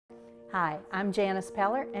Hi, I'm Janice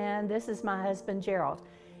Pellar, and this is my husband Gerald,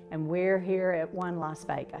 and we're here at One Las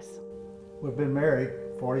Vegas. We've been married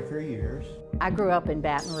 43 years. I grew up in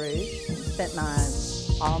Baton Rouge, spent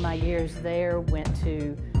all my years there, went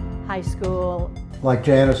to high school. Like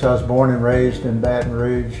Janice, I was born and raised in Baton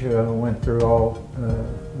Rouge. Went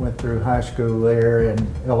through high school there and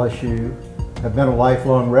LSU. I've been a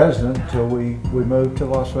lifelong resident until we moved to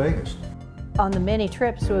Las Vegas. On the many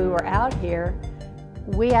trips we were out here,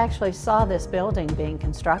 we actually saw this building being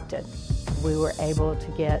constructed. We were able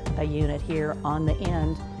to get a unit here on the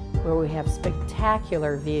end where we have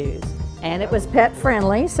spectacular views. And it was pet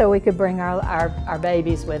friendly, so we could bring our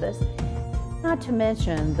babies with us. Not to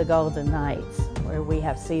mention the Geaux Knights, where we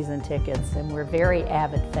have season tickets and we're very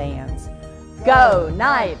avid fans. Go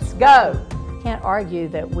Knights, go! Can't argue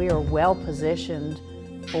that we are well positioned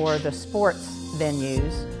for the sports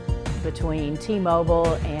venues between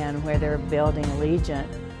T-Mobile and where they're building Allegiant.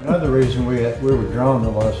 Another reason we were drawn to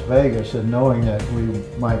Las Vegas, and knowing that we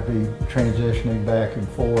might be transitioning back and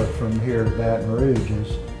forth from here to Baton Rouge,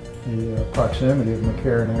 is the proximity of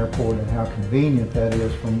McCarran Airport and how convenient that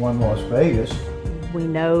is from One Las Vegas. We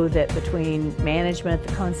know that between management,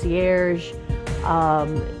 the concierge,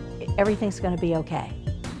 everything's going to be okay.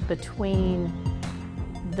 Between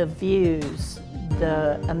the views,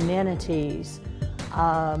 the amenities,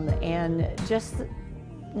 and just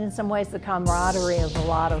in some ways the camaraderie of a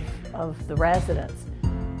lot of the residents.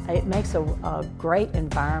 It makes a great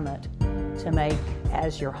environment to make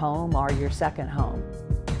as your home or your second home.